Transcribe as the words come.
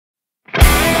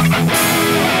Hey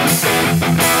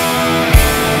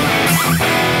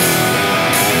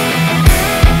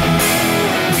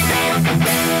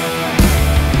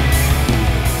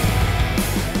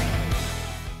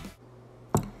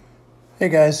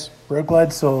guys, Road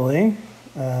Glide Solely.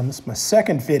 This is my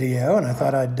second video, and I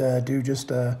thought I'd do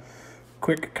just a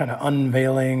quick kind of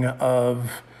unveiling of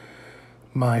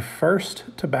my first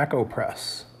tobacco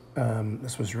press.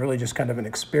 This was really just kind of an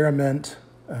experiment.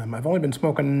 I've only been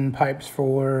smoking pipes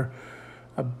for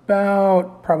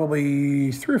about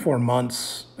probably 3 or 4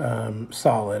 months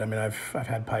solid. I mean, I've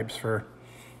had pipes for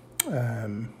a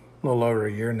little over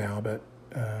a year now, but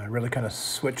really kind of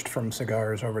switched from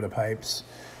cigars over to pipes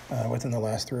within the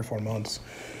last 3 or 4 months.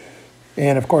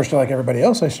 And of course, like everybody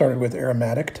else, I started with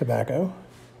aromatic tobacco,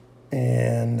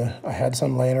 and I had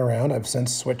some laying around. I've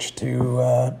since switched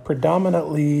to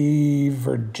predominantly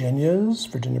Virginia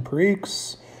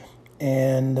Periques,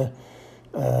 and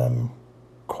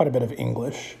quite a bit of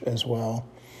English as well.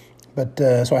 But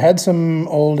so I had some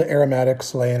old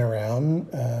aromatics laying around.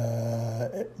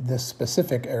 This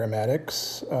specific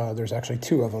aromatics, there's actually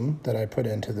 2 of them that I put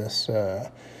into this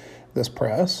this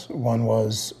press. One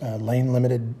was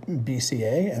Limited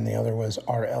BCA, and the other was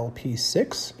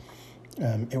RLP6.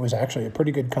 It was actually a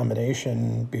pretty good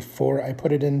combination before I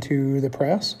put it into the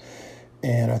press,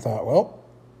 and I thought, well,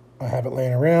 I have it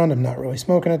laying around. I'm not really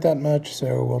smoking it that much,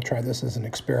 so we'll try this as an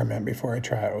experiment before I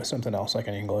try it with something else like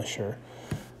an English or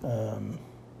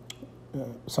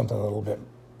something a little bit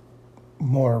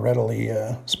more readily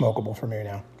smokable for me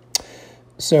now.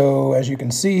 So as you can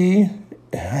see,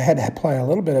 I had to apply a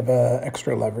little bit of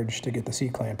extra leverage to get the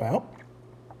C-clamp out.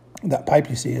 That pipe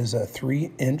you see is a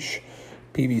 3-inch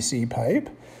PVC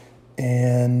pipe,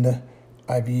 and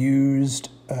I've used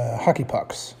hockey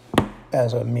pucks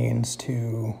as a means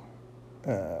to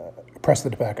press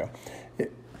the tobacco.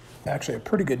 Actually a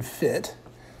pretty good fit,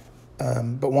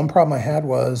 but one problem I had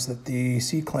was that the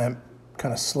C-clamp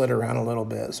kind of slid around a little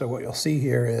bit. So what you'll see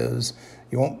here is,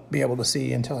 you won't be able to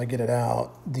see until I get it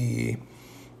out, the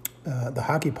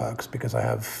hockey pucks, because I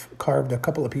have carved a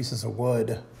couple of pieces of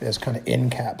wood as kind of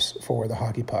end caps for the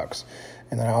hockey pucks.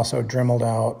 And then I also dremeled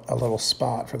out a little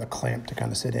spot for the clamp to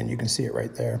kind of sit in. You can see it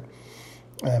right there.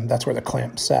 That's where the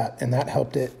clamp sat, and that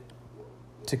helped it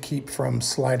to keep from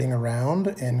sliding around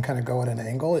and kind of go at an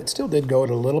angle. It still did go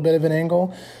at a little bit of an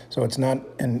angle, so it's not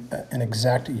an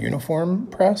exact uniform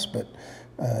press, but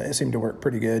it seemed to work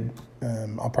pretty good.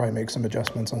 I'll probably make some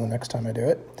adjustments on the next time I do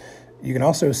it. You can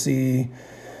also see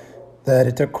that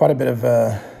it took quite a bit of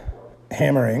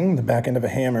hammering, the back end of a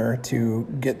hammer, to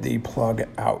get the plug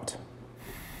out.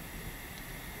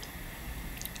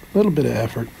 A little bit of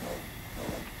effort.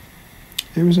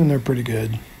 It was in there pretty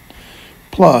good.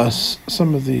 Plus,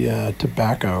 some of the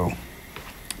tobacco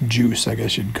juice, I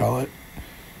guess you'd call it,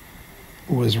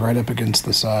 was right up against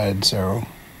the side, so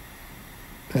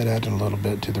that added a little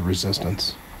bit to the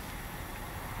resistance.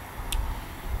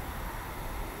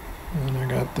 And I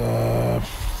got the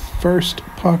first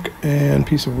puck and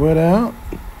piece of wood out.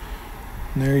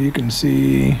 And there you can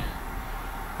see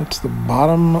that's the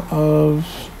bottom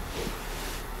of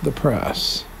the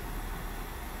press.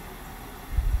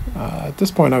 At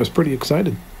this point I was pretty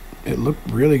excited. It looked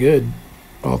really good,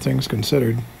 all things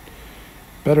considered.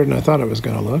 Better than I thought it was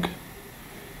going to look.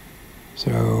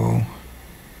 So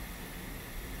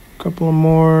a couple of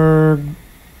more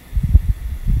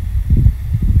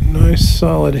nice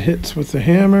solid hits with the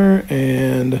hammer,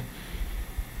 and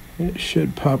it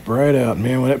should pop right out.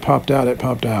 Man, when it popped out, it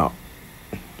popped out.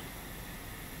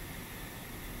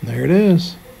 There it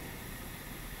is.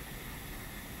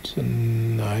 It's a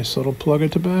nice little plug of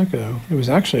tobacco. It was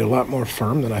actually a lot more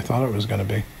firm than I thought it was going to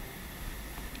be.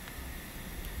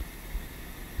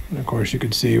 And of course you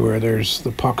could see where there's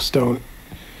the pucks don't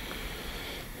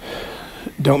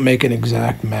make an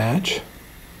exact match.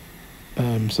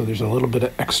 So there's a little bit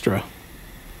of extra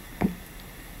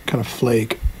kind of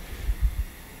flake.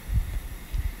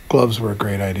 Gloves were a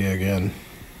great idea again.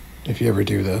 If you ever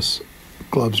do this,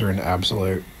 gloves are an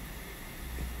absolute.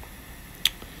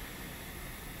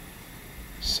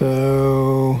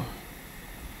 So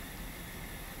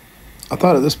I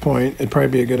thought at this point it'd probably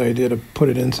be a good idea to put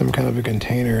it in some kind of a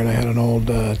container, and I had an old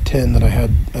tin that I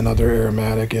had another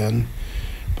aromatic in.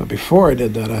 But before I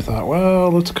did that, I thought, well,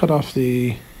 let's cut off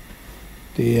the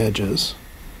edges.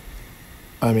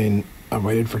 I mean, I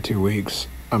waited for 2 weeks.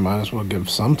 I might as well give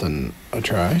something a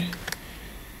try.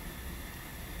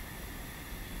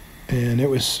 And it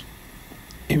was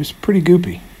pretty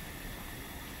goopy.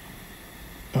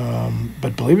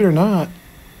 But believe it or not,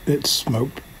 it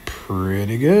smoked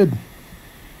pretty good.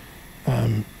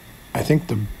 I think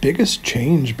the biggest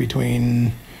change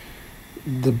between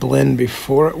the blend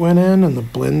before it went in and the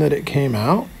blend that it came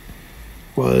out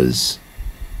was,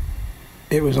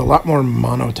 it was a lot more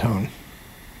monotone.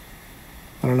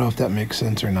 I don't know if that makes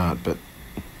sense or not, but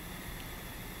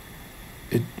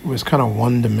it was kind of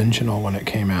one-dimensional when it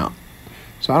came out.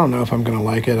 So I don't know if I'm going to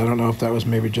like it. I don't know if that was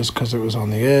maybe just because it was on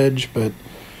the edge, but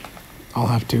I'll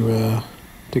have to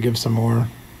give some more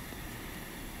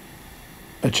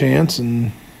a chance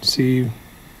and see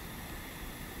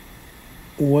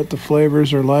what the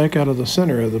flavors are like out of the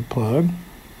center of the plug.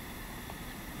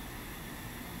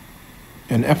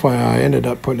 And FYI, I ended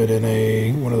up putting it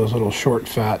in one of those little short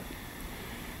fat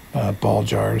ball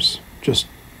jars, just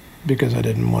because I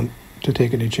didn't want to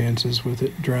take any chances with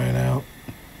it drying out.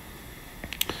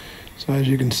 So as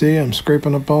you can see, I'm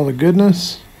scraping up all the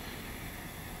goodness,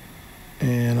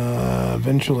 and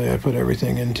eventually I put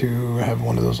everything into, I have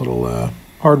one of those little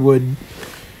hardwood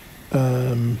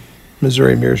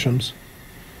Missouri meerschaums,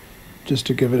 just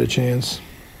to give it a chance.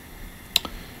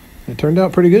 It turned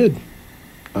out pretty good.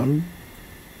 I'm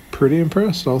pretty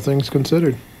impressed, all things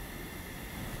considered.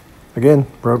 Again,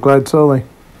 Road Glide slowly.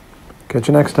 Catch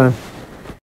you next time.